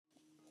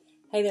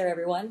Hey there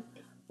everyone,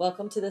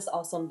 welcome to this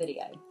awesome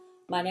video.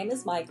 My name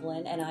is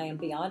McKinnon and I am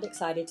beyond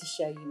excited to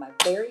show you my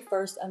very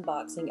first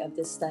unboxing of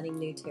this stunning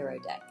new tarot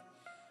deck.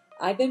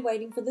 I've been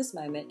waiting for this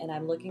moment and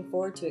I'm looking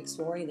forward to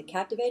exploring the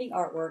captivating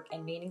artwork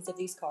and meanings of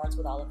these cards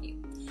with all of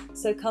you.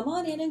 So come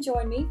on in and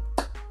join me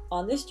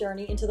on this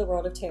journey into the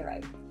world of tarot.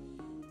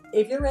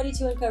 If you're ready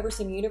to uncover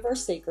some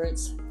universe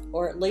secrets,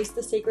 or at least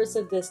the secrets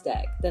of this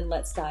deck, then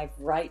let's dive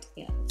right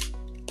in.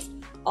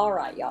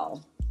 Alright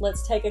y'all.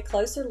 Let's take a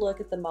closer look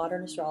at the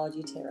modern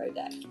astrology tarot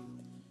deck.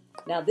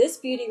 Now this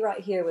beauty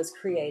right here was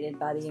created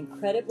by the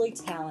incredibly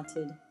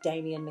talented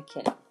Damian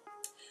McKinnon.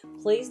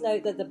 Please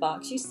note that the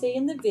box you see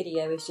in the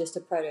video is just a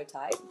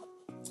prototype,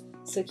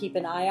 so keep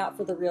an eye out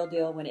for the real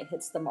deal when it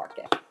hits the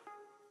market.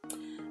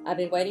 I've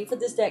been waiting for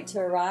this deck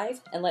to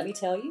arrive, and let me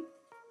tell you,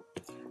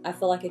 I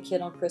feel like a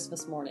kid on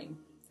Christmas morning.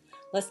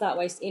 Let's not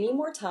waste any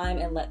more time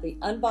and let the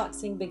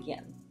unboxing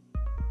begin.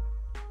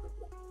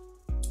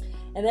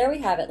 And there we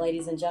have it,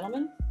 ladies and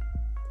gentlemen.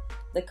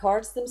 The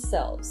cards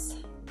themselves.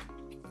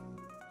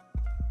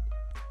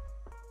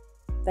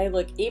 They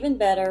look even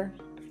better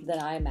than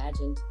I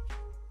imagined.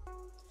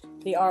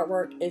 The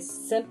artwork is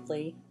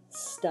simply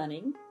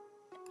stunning.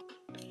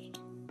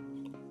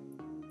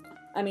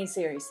 I mean,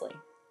 seriously,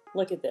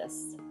 look at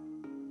this.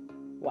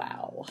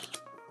 Wow.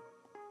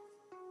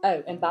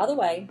 Oh, and by the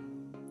way,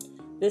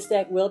 this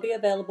deck will be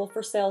available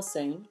for sale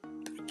soon,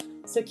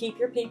 so keep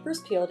your peepers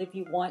peeled if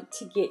you want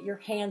to get your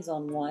hands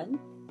on one.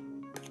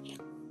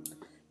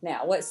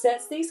 Now, what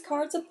sets these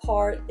cards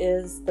apart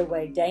is the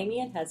way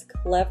Damian has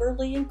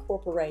cleverly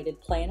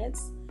incorporated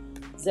planets,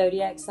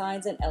 zodiac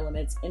signs, and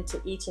elements into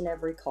each and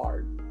every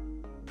card.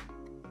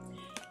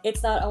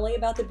 It's not only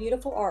about the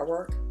beautiful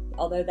artwork,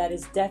 although that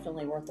is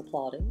definitely worth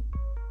applauding.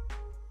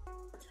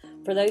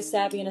 For those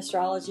savvy in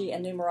astrology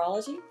and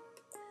numerology,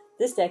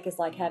 this deck is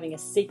like having a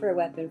secret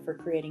weapon for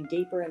creating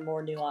deeper and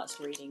more nuanced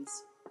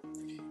readings.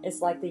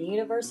 It's like the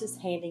universe is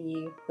handing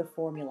you the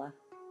formula.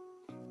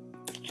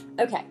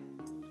 Okay.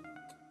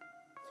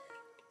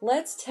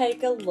 Let's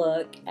take a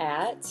look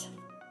at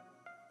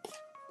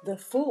the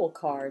Fool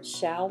card,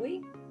 shall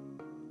we?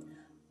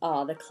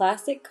 The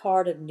classic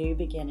card of new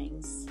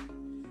beginnings.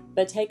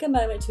 But take a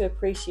moment to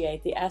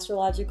appreciate the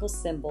astrological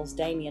symbols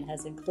Damian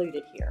has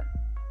included here.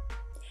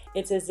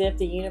 It's as if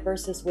the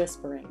universe is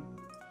whispering,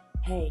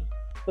 hey,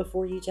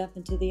 before you jump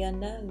into the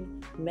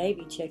unknown,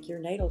 maybe check your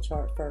natal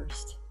chart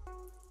first.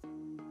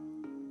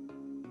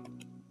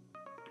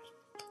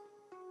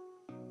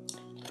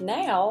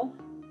 Now,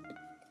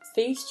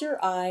 feast your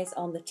eyes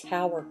on the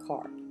Tower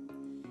card.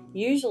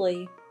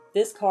 Usually,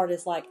 this card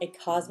is like a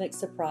cosmic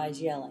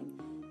surprise yelling,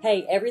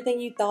 hey,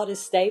 everything you thought is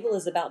stable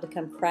is about to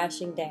come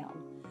crashing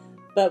down.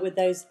 But with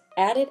those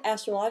added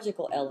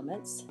astrological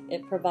elements,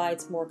 it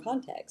provides more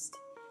context.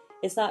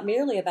 It's not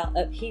merely about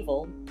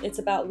upheaval, it's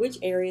about which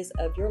areas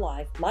of your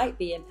life might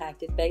be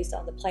impacted based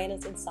on the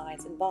planets and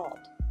signs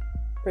involved.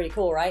 Pretty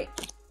cool, right?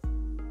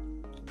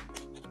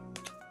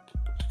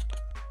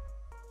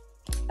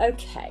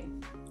 Okay.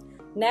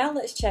 Now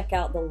let's check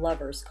out the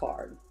Lover's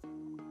card.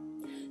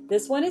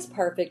 This one is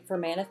perfect for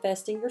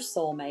manifesting your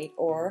soulmate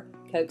or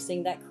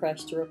coaxing that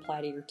crush to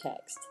reply to your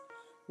text.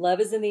 Love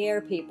is in the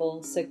air,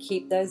 people, so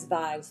keep those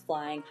vibes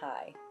flying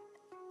high.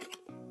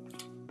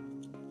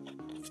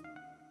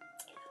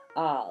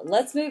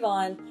 Let's move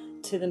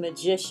on to the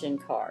Magician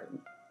card.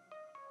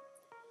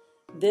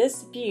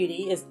 This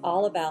beauty is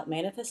all about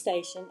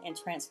manifestation and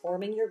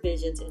transforming your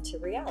visions into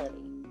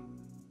reality.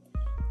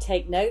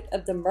 Take note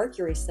of the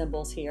Mercury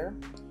symbols here,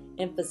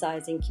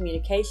 emphasizing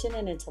communication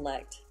and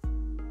intellect.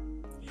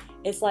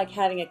 It's like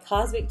having a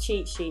cosmic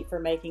cheat sheet for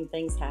making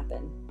things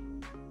happen.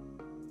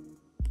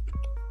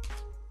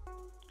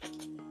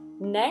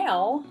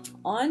 Now,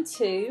 on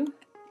to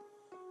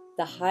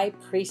the High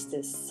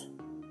Priestess.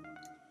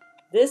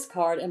 This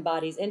card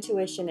embodies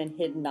intuition and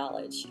hidden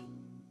knowledge.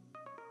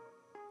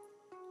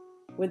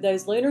 With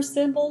those lunar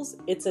symbols,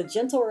 it's a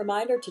gentle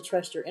reminder to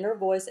trust your inner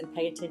voice and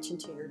pay attention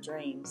to your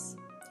dreams.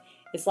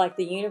 It's like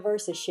the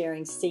universe is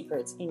sharing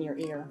secrets in your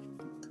ear.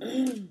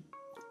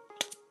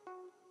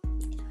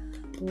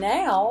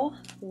 Now,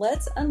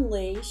 let's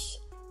unleash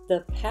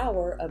the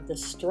power of the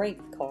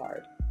Strength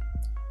card.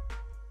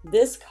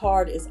 This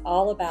card is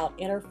all about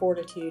inner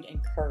fortitude and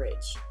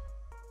courage.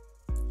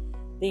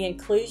 The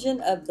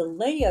inclusion of the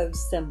Leo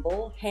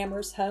symbol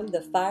hammers home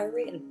the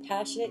fiery and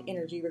passionate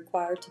energy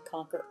required to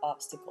conquer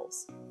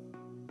obstacles.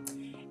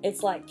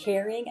 It's like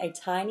carrying a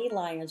tiny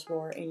lion's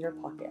roar in your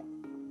pocket.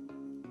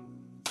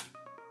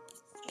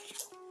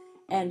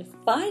 And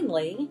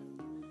finally,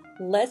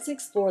 let's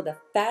explore the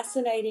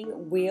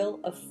fascinating Wheel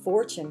of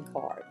Fortune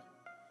card.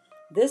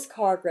 This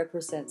card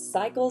represents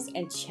cycles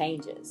and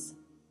changes.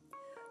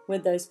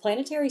 With those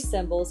planetary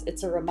symbols,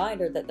 it's a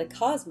reminder that the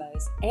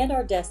cosmos and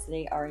our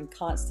destiny are in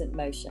constant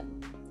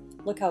motion.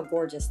 Look how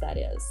gorgeous that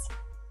is.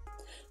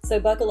 So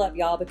buckle up,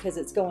 y'all, because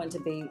it's going to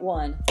be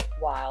one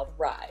wild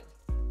ride.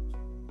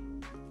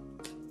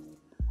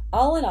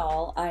 All in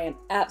all, I am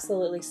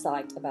absolutely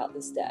psyched about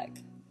this deck.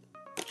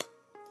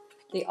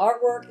 The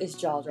artwork is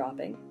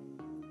jaw-dropping.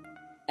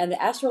 and the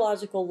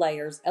astrological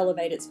layers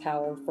elevate its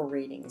power for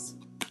readings.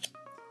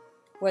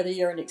 Whether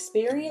you're an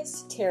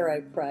experienced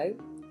tarot pro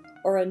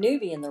or a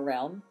newbie in the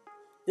realm,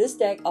 this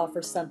deck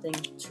offers something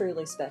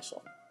truly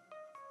special.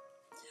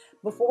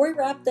 Before we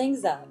wrap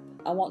things up,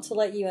 I want to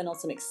let you in on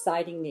some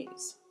exciting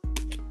news.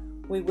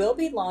 We will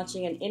be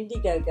launching an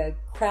Indiegogo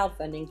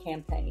crowdfunding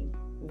campaign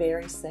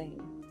very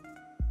soon.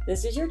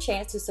 This is your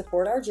chance to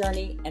support our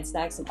journey and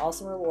snag some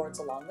awesome rewards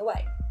along the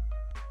way.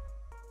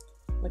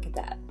 Look at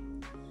that.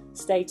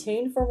 Stay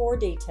tuned for more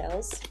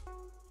details.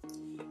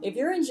 If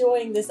you're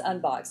enjoying this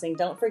unboxing,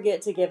 don't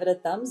forget to give it a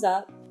thumbs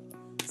up,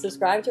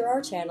 subscribe to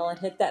our channel, and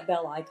hit that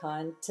bell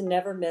icon to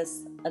never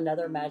miss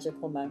another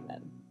magical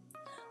moment.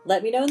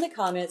 Let me know in the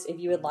comments if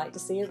you would like to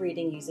see a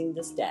reading using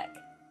this deck.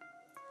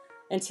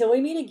 Until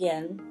we meet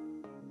again,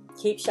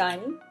 keep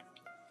shining,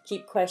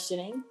 keep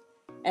questioning,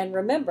 and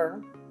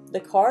remember, the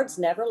cards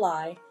never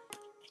lie,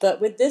 but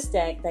with this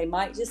deck, they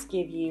might just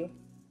give you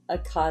a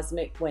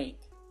cosmic wink.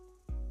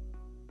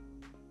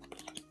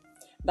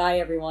 Bye,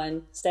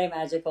 everyone. Stay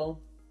magical.